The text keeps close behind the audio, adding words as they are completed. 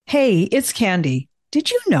Hey, it's Candy.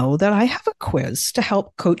 Did you know that I have a quiz to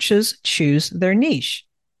help coaches choose their niche?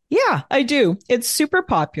 Yeah, I do. It's super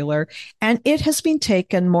popular and it has been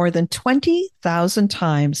taken more than 20,000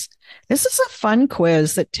 times. This is a fun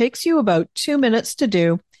quiz that takes you about 2 minutes to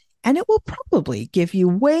do, and it will probably give you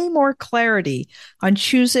way more clarity on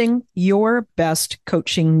choosing your best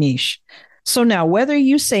coaching niche. So now, whether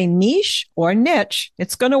you say niche or niche,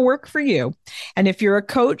 it's going to work for you. And if you're a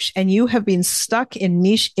coach and you have been stuck in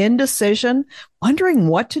niche indecision, wondering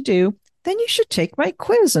what to do, then you should take my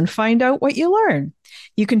quiz and find out what you learn.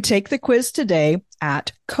 You can take the quiz today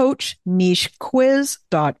at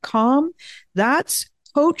coachnichequiz.com. That's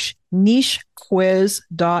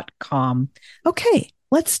coachnichequiz.com. Okay,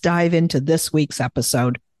 let's dive into this week's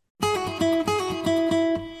episode.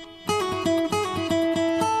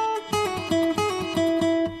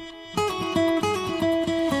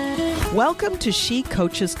 Welcome to She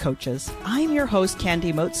Coaches Coaches. I'm your host,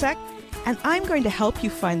 Candy Motzek, and I'm going to help you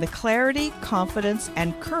find the clarity, confidence,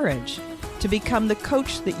 and courage to become the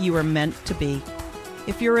coach that you are meant to be.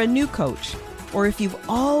 If you're a new coach, or if you've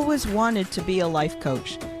always wanted to be a life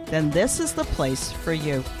coach, then this is the place for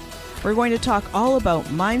you. We're going to talk all about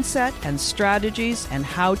mindset and strategies and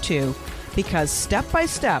how to, because step by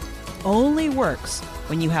step only works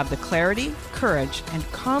when you have the clarity, courage, and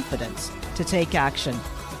confidence to take action.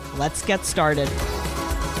 Let's get started.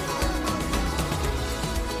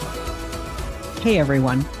 Hey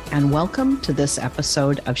everyone, and welcome to this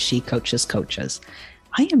episode of She Coaches Coaches.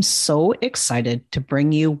 I am so excited to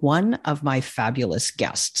bring you one of my fabulous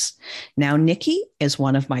guests. Now, Nikki is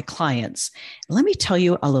one of my clients. Let me tell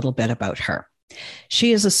you a little bit about her.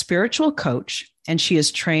 She is a spiritual coach and she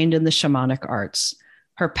is trained in the shamanic arts.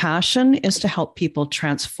 Her passion is to help people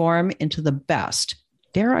transform into the best,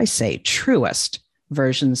 dare I say, truest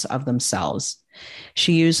versions of themselves.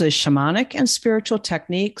 She uses shamanic and spiritual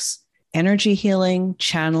techniques, energy healing,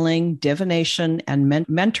 channeling, divination, and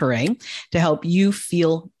mentoring to help you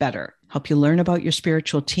feel better, help you learn about your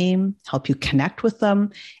spiritual team, help you connect with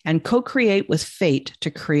them, and co-create with fate to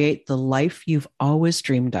create the life you've always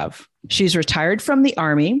dreamed of. She's retired from the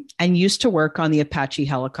Army and used to work on the Apache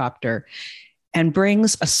helicopter and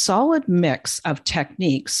brings a solid mix of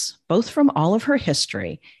techniques, both from all of her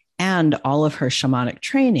history and all of her shamanic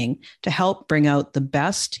training to help bring out the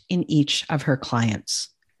best in each of her clients.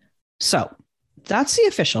 So that's the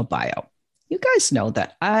official bio. You guys know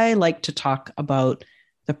that I like to talk about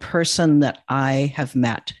the person that I have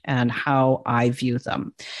met and how I view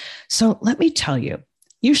them. So let me tell you,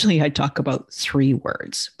 usually I talk about 3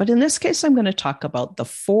 words, but in this case, I'm going to talk about the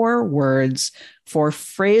 4 words, 4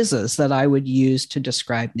 phrases that I would use to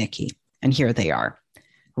describe Nikki. And here they are: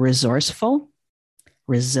 resourceful,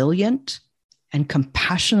 resilient, and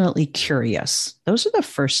compassionately curious. Those are the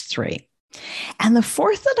first 3. And the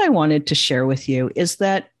 4th that I wanted to share with you is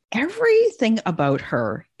that everything about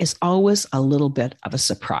her is always a little bit of a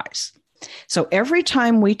surprise. So every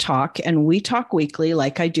time we talk, and we talk weekly,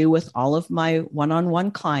 like I do with all of my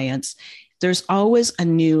one-on-one clients, there's always a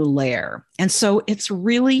new layer. And so it's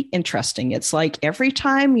really interesting. It's like every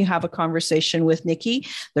time you have a conversation with Nikki,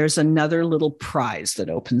 there's another little prize that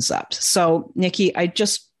opens up. So Nikki, I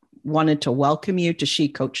just wanted to welcome you to She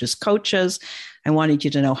Coaches Coaches. I wanted you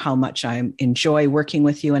to know how much I enjoy working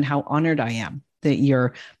with you and how honored I am that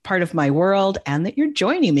you're part of my world and that you're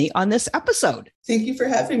joining me on this episode. Thank you for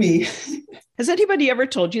having me. Has anybody ever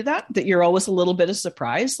told you that you're always a little bit of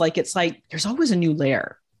surprise? Like it's like there's always a new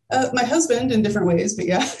layer. My husband in different ways, but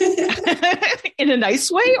yeah. In a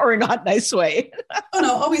nice way or a not nice way? Oh,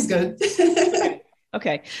 no, always good.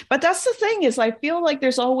 Okay. But that's the thing is I feel like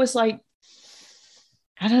there's always like,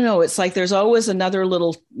 I don't know. It's like there's always another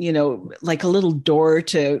little, like a little door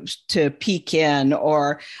to peek in,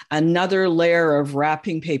 or another layer of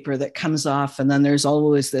wrapping paper that comes off. And then there's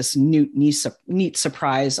always this neat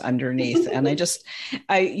surprise underneath. And I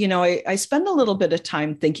spend a little bit of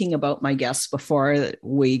time thinking about my guests before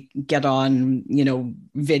we get on,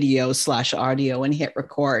 video/audio and hit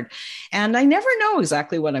record. And I never know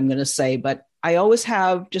exactly what I'm going to say, but I always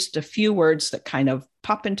have just a few words that kind of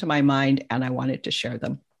pop into my mind, and I wanted to share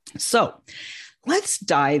them. So let's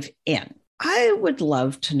dive in. I would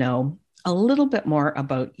love to know a little bit more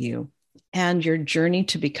about you and your journey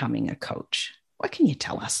to becoming a coach. What can you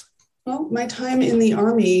tell us? Well, my time in the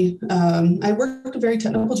Army, I worked a very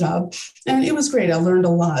technical job, and it was great. I learned a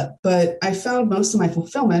lot, but I found most of my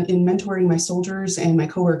fulfillment in mentoring my soldiers and my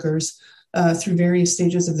coworkers through various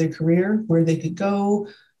stages of their career, where they could go,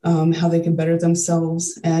 how they can better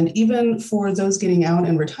themselves. And even for those getting out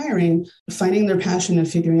and retiring, finding their passion and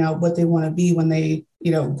figuring out what they want to be when they,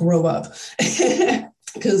 grow up.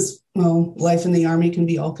 Because Well, life in the Army can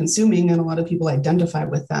be all consuming. And a lot of people identify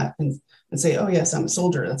with that and say, oh, yes, I'm a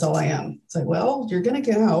soldier. That's all I am. It's like, well, you're going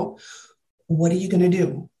to get out. What are you going to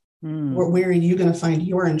do? Where are you going to find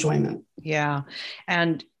your enjoyment? Yeah.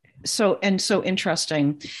 And so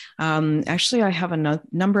interesting. Actually, I have a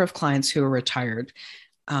number of clients who are retired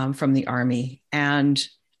from the Army, and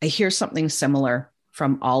I hear something similar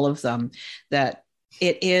from all of them, that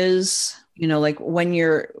it is, like when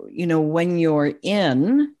you're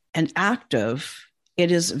in and active,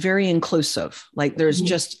 it is very inclusive. Like there's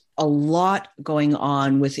just a lot going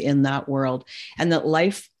on within that world, and that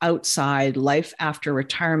life outside, life after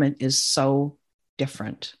retirement is so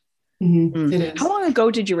different. It is. How long ago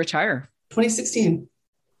did you retire? 2016.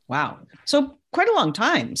 Wow. So quite a long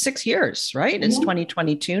time, 6 years, right? It's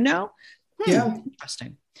 2022 now. Yeah.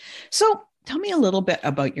 Interesting. So tell me a little bit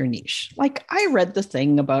about your niche. Like I read the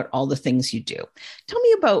thing about all the things you do. Tell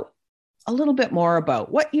me about a little bit more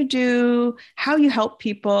about what you do, how you help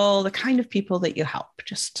people, the kind of people that you help.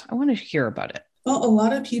 I want to hear about it. Well, a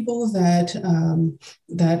lot of people that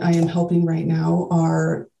I am helping right now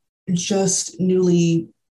are just newly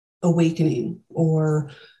awakening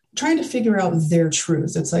or trying to figure out their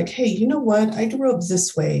truth. It's like, hey, you know what? I grew up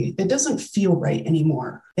this way. It doesn't feel right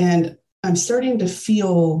anymore. And I'm starting to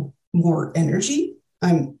feel more energy.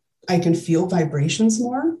 I can feel vibrations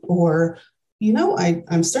more, or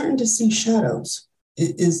I'm starting to see shadows.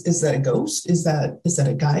 Is that a ghost? Is that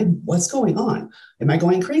a guide? What's going on? Am I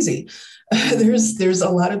going crazy? There's a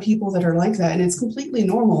lot of people that are like that, and it's completely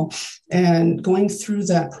normal. And going through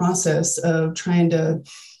that process of trying to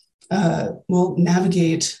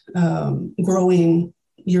navigate growing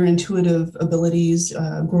your intuitive abilities,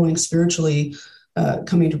 growing spiritually,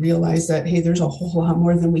 coming to realize that, hey, there's a whole lot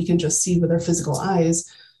more than we can just see with our physical eyes,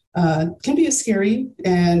 can be a scary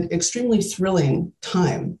and extremely thrilling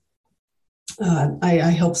time.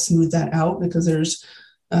 I help smooth that out because there's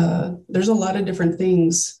a lot of different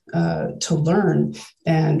things to learn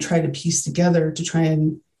and try to piece together to try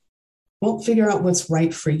and figure out what's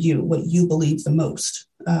right for you, what you believe the most,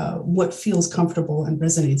 what feels comfortable and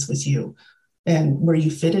resonates with you, and where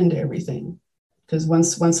you fit into everything. Because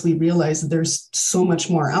once we realize that there's so much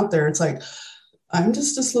more out there, it's like, I'm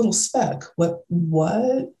just this little speck.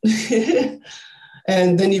 What?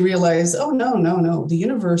 And then you realize, oh, no. The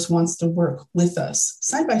universe wants to work with us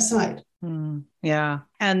side by side. Yeah.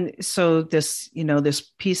 And so this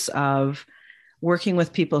piece of working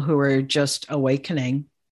with people who are just awakening.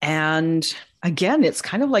 And again, it's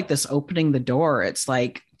kind of like this opening the door. It's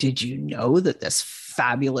like, did you know that this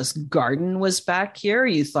fabulous garden was back here?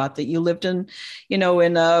 You thought that you lived in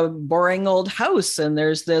a boring old house, and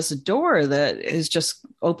there's this door that is just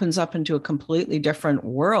opens up into a completely different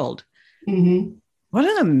world. Mm-hmm. What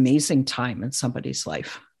an amazing time in somebody's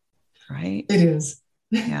life, right? It is.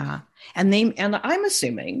 Yeah. And I'm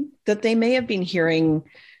assuming that they may have been hearing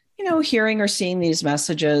or seeing these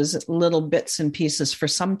messages, little bits and pieces for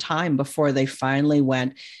some time before they finally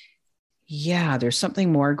went, yeah, there's something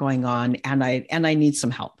more going on. And I need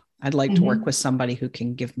some help. I'd like to work with somebody who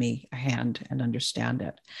can give me a hand and understand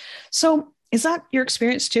it. So is that your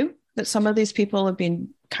experience too? That some of these people have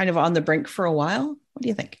been kind of on the brink for a while? What do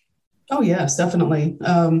you think? Oh, yes, definitely.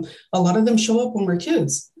 A lot of them show up when we're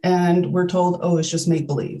kids and we're told, oh, it's just make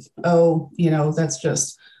believe. Oh, that's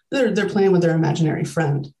just, they're playing with their imaginary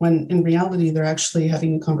friend, when in reality, they're actually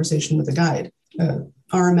having a conversation with a guide.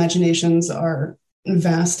 Our imaginations are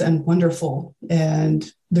vast and wonderful,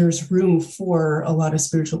 and there's room for a lot of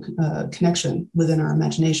spiritual connection within our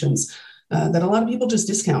imaginations that a lot of people just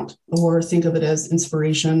discount or think of it as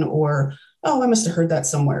inspiration or, oh, I must have heard that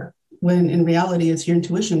somewhere. When in reality, it's your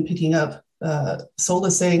intuition picking up. Soul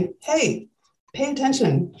is saying, hey, pay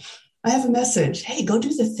attention. I have a message. Hey, go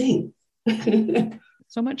do the thing.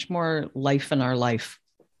 So much more life in our life,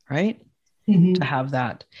 right? To have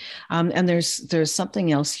that. And there's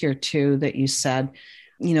something else here too that you said,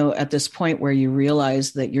 at this point where you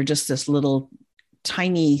realize that you're just this little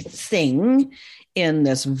tiny thing in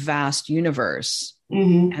this vast universe.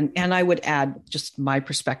 And I would add just my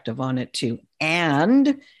perspective on it too.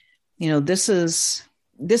 And this is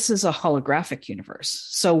a holographic universe.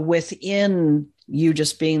 So within you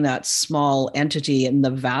just being that small entity in the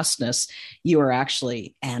vastness, you are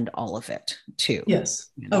actually and all of it too. Yes.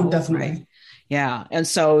 Oh, definitely. Right? Yeah. And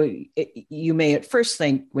so you may at first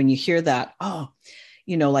think when you hear that,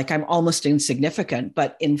 like I'm almost insignificant,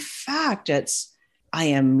 but in fact, I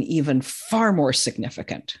am even far more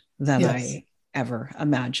significant than I ever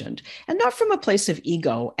imagined. And not from a place of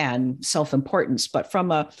ego and self-importance, but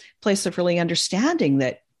from a place of really understanding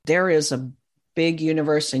that there is a big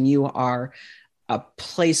universe and you are a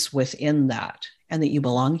place within that. and that you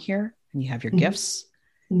belong here and you have your gifts.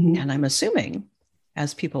 And I'm assuming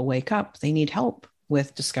as people wake up, they need help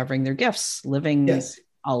with discovering their gifts, living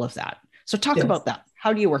all of that. So talk about that.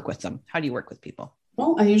 How do you work with them? How do you work with people?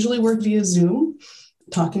 Well, I usually work via Zoom,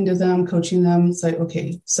 talking to them, coaching them. It's like,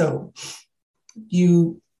 okay, so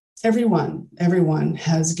everyone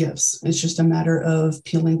has gifts. It's just a matter of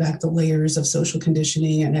peeling back the layers of social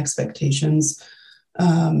conditioning and expectations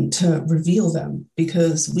to reveal them,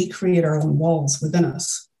 because we create our own walls within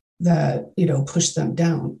us that, push them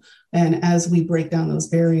down. And as we break down those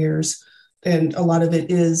barriers, and a lot of it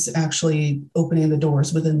is actually opening the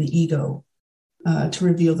doors within the ego to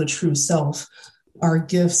reveal the true self, our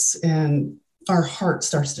gifts and our heart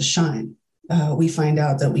starts to shine. We find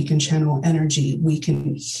out that we can channel energy. We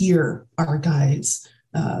can hear our guides,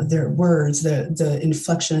 their words, the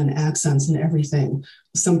inflection and accents and everything.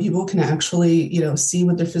 Some people can actually, see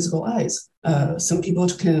with their physical eyes. Some people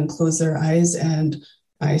can close their eyes and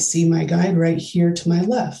I see my guide right here to my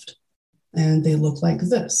left, and they look like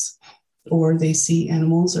this. Or they see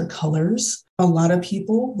animals or colors. A lot of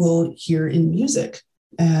people will hear in music.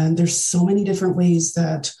 And there's so many different ways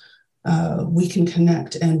that we can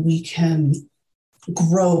connect and we can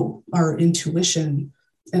grow our intuition.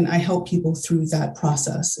 And I help people through that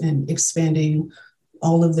process and expanding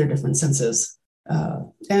all of their different senses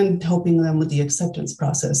and helping them with the acceptance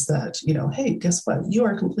process that, hey, guess what? You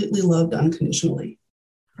are completely loved unconditionally.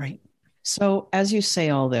 Right. So as you say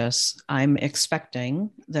all this, I'm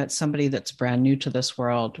expecting that somebody that's brand new to this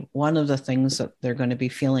world, one of the things that they're going to be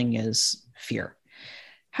feeling is fear.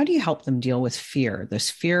 How do you help them deal with fear? This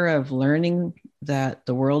fear of learning that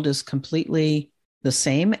the world is completely the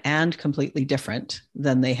same and completely different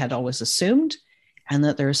than they had always assumed, and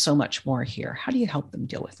that there's so much more here. How do you help them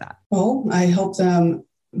deal with that? Well, I help them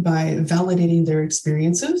by validating their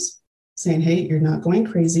experiences, saying, hey, you're not going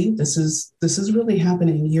crazy. This is really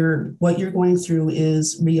happening. What you're going through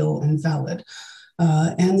is real and valid.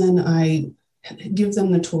 And then I give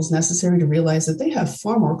them the tools necessary to realize that they have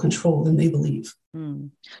far more control than they believe.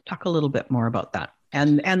 Talk a little bit more about that.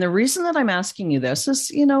 And the reason that I'm asking you this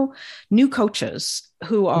is, new coaches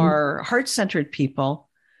who are heart-centered people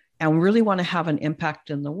and really want to have an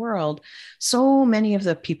impact in the world. So many of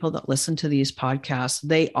the people that listen to these podcasts,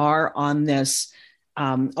 they are on this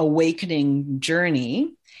awakening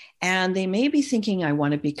journey, and they may be thinking, I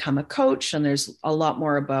want to become a coach. And there's a lot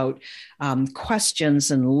more about questions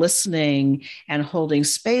and listening and holding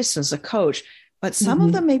space as a coach. But some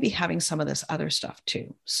of them may be having some of this other stuff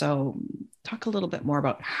too. So talk a little bit more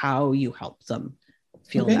about how you help them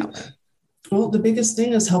feel that way. Well, the biggest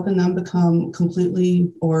thing is helping them become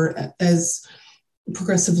completely or as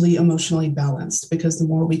progressively emotionally balanced, because the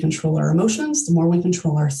more we control our emotions, the more we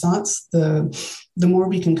control our thoughts, the more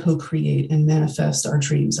we can co-create and manifest our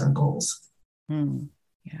dreams, our goals.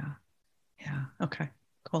 Yeah. Okay,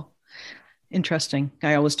 cool. Interesting.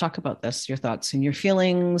 I always talk about this. Your thoughts and your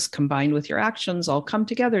feelings combined with your actions all come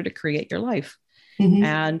together to create your life.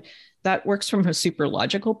 And that works from a super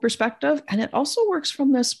logical perspective. And it also works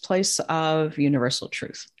from this place of universal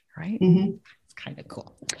truth, right? It's kind of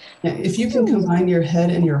cool. Yeah, if you can combine your head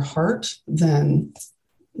and your heart, then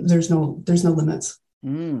there's no limits.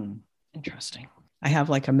 Interesting. I have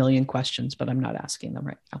like a million questions, but I'm not asking them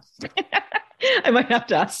right now. I might have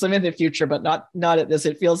to ask them in the future, but not at this.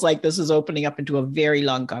 It feels like this is opening up into a very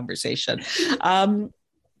long conversation. Tell me,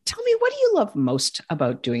 what do you love most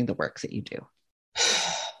about doing the work that you do?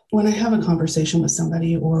 When I have a conversation with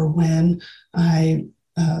somebody, or when I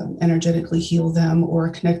energetically heal them or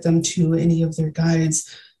connect them to any of their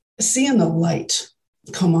guides, seeing the light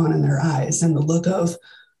come on in their eyes and the look of,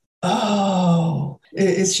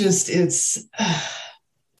 it's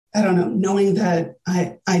I don't know, knowing that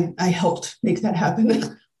I helped make that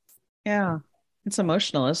happen. Yeah. It's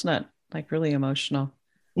emotional, isn't it? Like really emotional.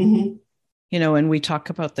 And we talk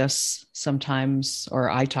about this sometimes, or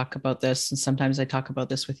I talk about this, and sometimes I talk about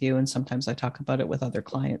this with you, and sometimes I talk about it with other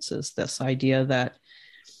clients, is this idea that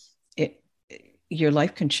your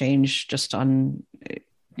life can change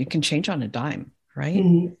you can change on a dime,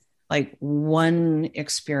 right? Like one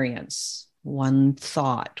experience, one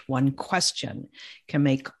thought, one question can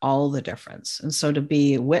make all the difference. And so to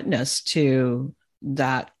be a witness to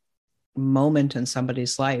that moment in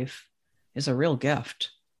somebody's life is a real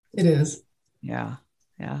gift. It is. Yeah.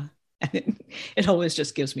 And it always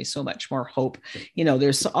just gives me so much more hope.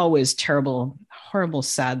 There's always terrible, horrible,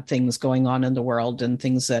 sad things going on in the world, and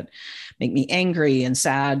things that make me angry and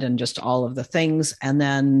sad and just all of the things. And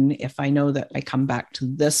then if I know that I come back to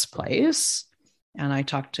this place and I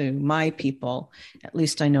talk to my people, at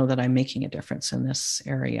least I know that I'm making a difference in this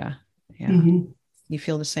area. Yeah. You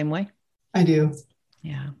feel the same way? I do.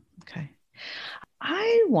 Yeah. Okay.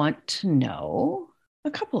 I want to know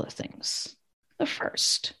a couple of things. The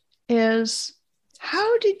first is,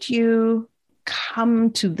 how did you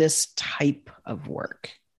come to this type of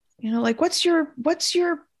work? Like what was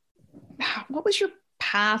your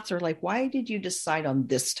path, or like, why did you decide on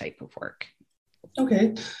this type of work?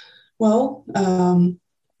 Okay. Well,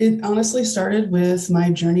 it honestly started with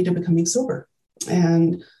my journey to becoming sober.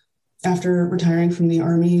 And after retiring from the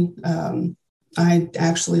Army, I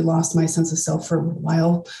actually lost my sense of self for a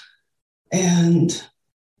while and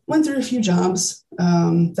went through a few jobs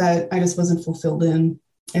that I just wasn't fulfilled in,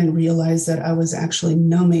 and realized that I was actually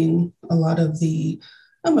numbing a lot of the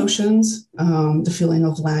emotions, the feeling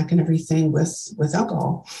of lack and everything with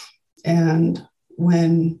alcohol. And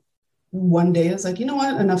when one day I was like, you know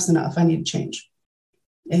what, enough's enough. I need to change.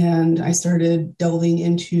 And I started delving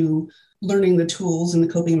into learning the tools and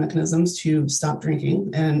the coping mechanisms to stop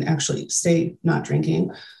drinking and actually stay not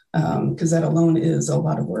drinking, because that alone is a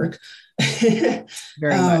lot of work. Very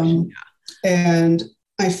much. And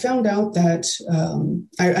I found out that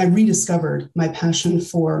I rediscovered my passion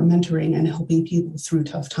for mentoring and helping people through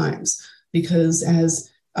tough times, because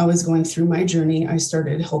as I was going through my journey, I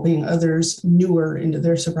started helping others newer into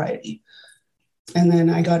their sobriety. And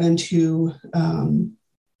then I got into,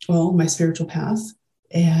 my spiritual path.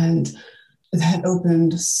 And that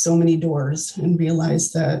opened so many doors, and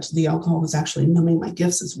realized that the alcohol was actually numbing my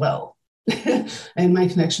gifts as well. And my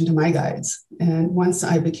connection to my guides. And once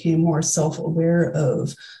I became more self-aware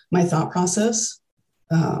of my thought process,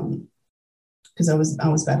 because I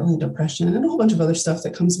was battling depression and a whole bunch of other stuff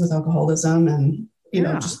that comes with alcoholism, and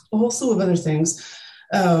just a whole slew of other things.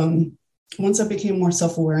 Once I became more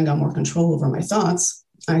self-aware and got more control over my thoughts,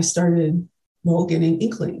 I started getting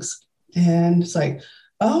inklings, and it's like,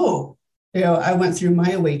 oh, I went through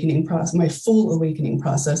my awakening process, my full awakening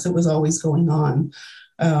process. It was always going on.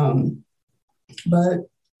 But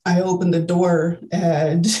I opened the door,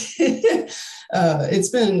 and it's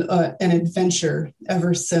been an adventure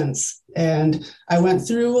ever since. And I went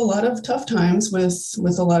through a lot of tough times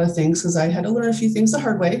with a lot of things, because I had to learn a few things the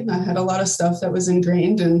hard way. I had a lot of stuff that was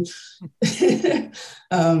ingrained, and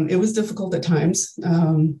it was difficult at times.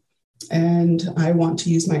 And I want to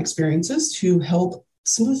use my experiences to help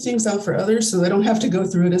smooth things out for others, so they don't have to go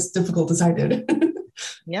through it as difficult as I did.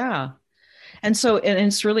 Yeah. And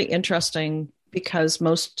it's really interesting, because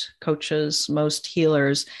most coaches, most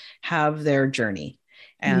healers have their journey,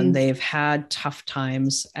 and they've had tough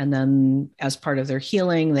times. And then as part of their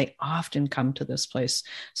healing, they often come to this place.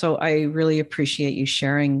 So I really appreciate you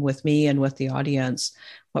sharing with me and with the audience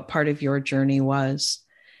what part of your journey was.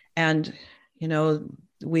 And,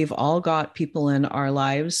 we've all got people in our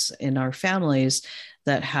lives, in our families,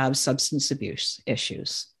 that have substance abuse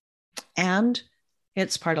issues. And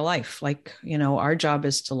it's part of life. Like, our job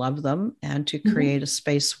is to love them and to create a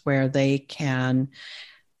space where they can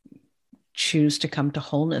choose to come to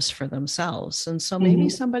wholeness for themselves. And so maybe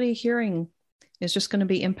somebody hearing is just going to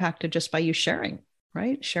be impacted just by you sharing,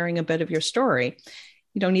 right? Sharing a bit of your story.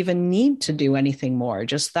 You don't even need to do anything more.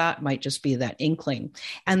 Just that might just be that inkling.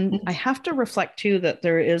 And I have to reflect too, that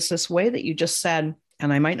there is this way that you just said,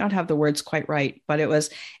 and I might not have the words quite right, but it was,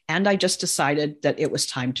 and I just decided that it was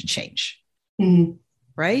time to change.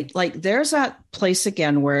 Right? Like, there's that place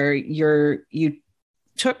again where you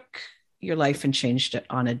took your life and changed it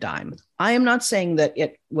on a dime. I am not saying that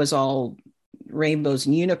it was all rainbows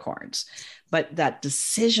and unicorns, but that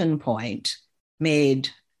decision point made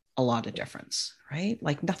a lot of difference, right?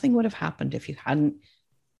 Like, nothing would have happened if you hadn't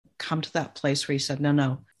come to that place where you said,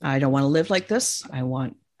 no, I don't want to live like this. I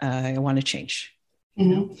want to change.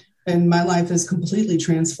 And my life is completely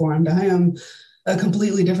transformed. I am a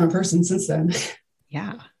completely different person since then.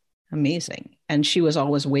 Yeah. Amazing. And she was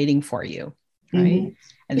always waiting for you, right?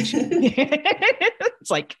 And it's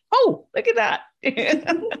like, oh, look at that.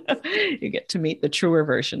 You get to meet the truer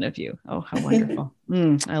version of you. Oh, how wonderful.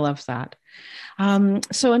 I love that.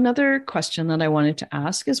 So another question that I wanted to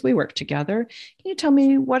ask as we work together, can you tell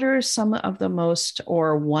me what are some of the most,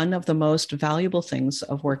 or one of the most valuable things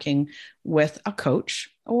of working with a coach,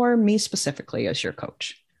 or me specifically as your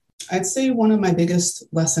coach? I'd say one of my biggest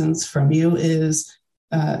lessons from you is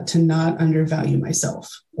to not undervalue myself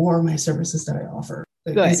or my services that I offer.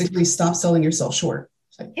 Like, basically, stop selling yourself short.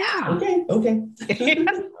 Like, yeah. Okay.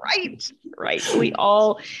 Right. We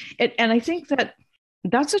all, and I think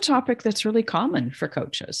that's a topic that's really common for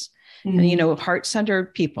coaches. And,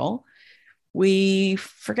 heart-centered people we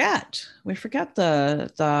forget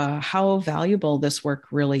the how valuable this work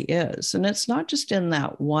really is. And it's not just in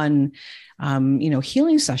that one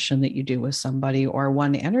healing session that you do with somebody, or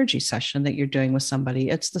one energy session that you're doing with somebody.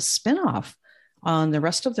 It's the spin-off on the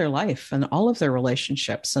rest of their life and all of their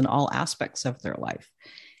relationships and all aspects of their life.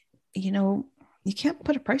 You can't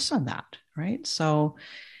put a price on that, right? So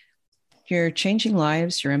you're changing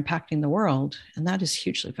lives, you're impacting the world, and that is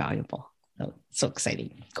hugely valuable. So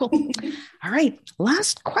exciting. Cool. All right.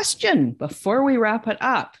 Last question before we wrap it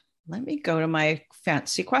up. Let me go to my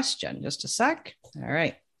fancy question. Just a sec. All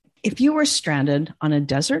right. If you were stranded on a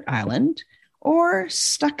desert island or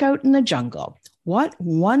stuck out in the jungle, what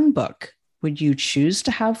one book would you choose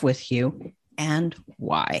to have with you, and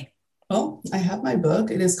why? Well, I have my book.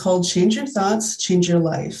 It is called Change Your Thoughts, Change Your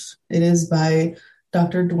Life. It is by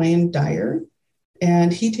Dr. Wayne Dyer,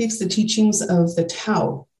 and he takes the teachings of the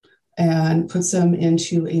Tao and puts them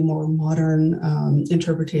into a more modern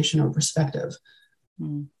interpretation or perspective.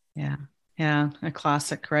 Yeah, a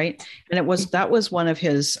classic, right? And that was one of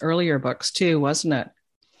his earlier books too, wasn't it?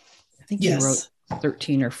 I think he wrote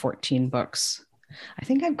 13 or 14 books. I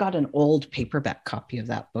think I've got an old paperback copy of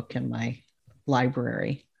that book in my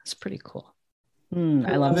library. It's pretty cool.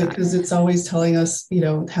 I love it because it's always telling us,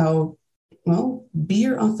 how, be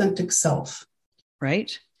your authentic self.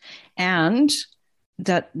 Right. And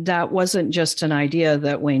that wasn't just an idea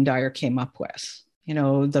that Wayne Dyer came up with.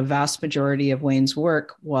 The vast majority of Wayne's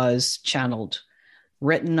work was channeled,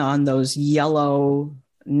 written on those yellow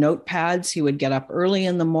notepads. He would get up early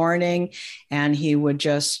in the morning and he would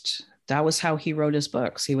that was how he wrote his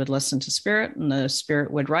books. He would listen to spirit, and the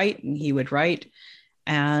spirit would write, and he would write.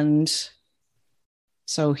 And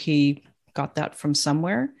so he got that from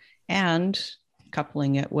somewhere, and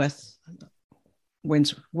coupling it with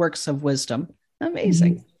Wayne's works of wisdom.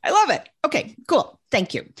 Amazing. Mm-hmm. I love it. Okay, cool.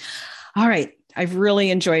 Thank you. All right. I've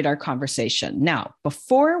really enjoyed our conversation. Now,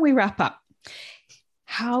 before we wrap up,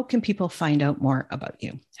 how can people find out more about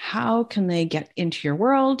you? How can they get into your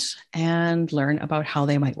world and learn about how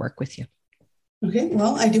they might work with you? Okay.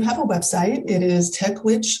 Well, I do have a website. It is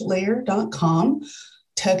techwitchlayer.com,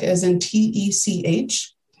 tech as in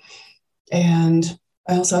TECH. And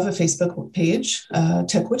I also have a Facebook page,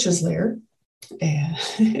 Tech Witches Layer.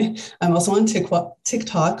 And I'm also on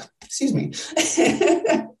TikTok. Excuse me.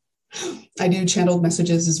 I do channeled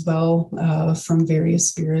messages as well from various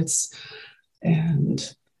spirits.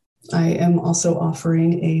 And I am also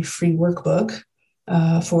offering a free workbook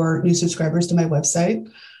for new subscribers to my website.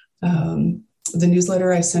 The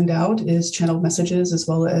newsletter I send out is channeled messages as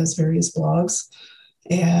well as various blogs.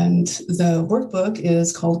 And the workbook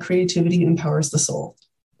is called Creativity Empowers the Soul.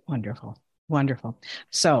 Wonderful. Wonderful.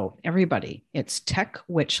 So everybody, it's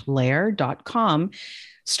techwitchlayer.com.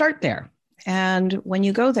 Start there. And when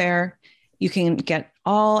you go there, you can get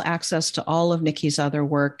all access to all of Nikki's other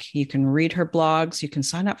work. You can read her blogs. You can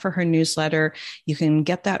sign up for her newsletter. You can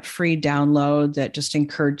get that free download that just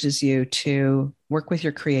encourages you to work with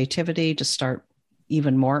your creativity to start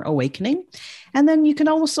even more awakening. And then you can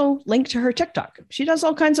also link to her TikTok. She does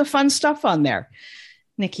all kinds of fun stuff on there.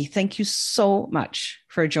 Nikki, thank you so much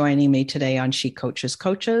for joining me today on She Coaches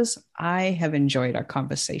Coaches. I have enjoyed our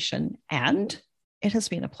conversation, and it has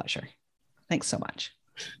been a pleasure. Thanks so much.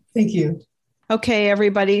 Thank you. Okay,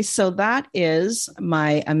 everybody. So that is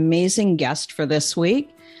my amazing guest for this week.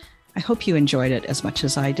 I hope you enjoyed it as much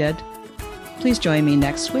as I did. Please join me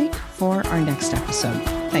next week for our next episode.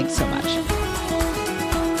 Thanks so much.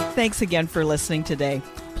 Thanks again for listening today.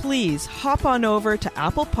 Please hop on over to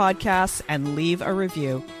Apple Podcasts and leave a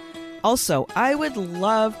review. Also, I would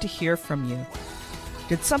love to hear from you.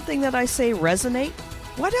 Did something that I say resonate?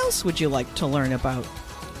 What else would you like to learn about?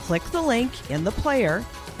 Click the link in the player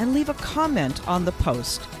and leave a comment on the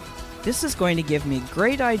post. This is going to give me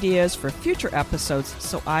great ideas for future episodes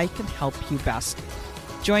so I can help you best.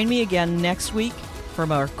 Join me again next week for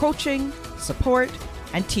more coaching, support,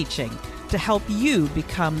 and teaching to help you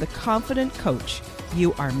become the confident coach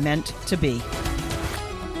you are meant to be.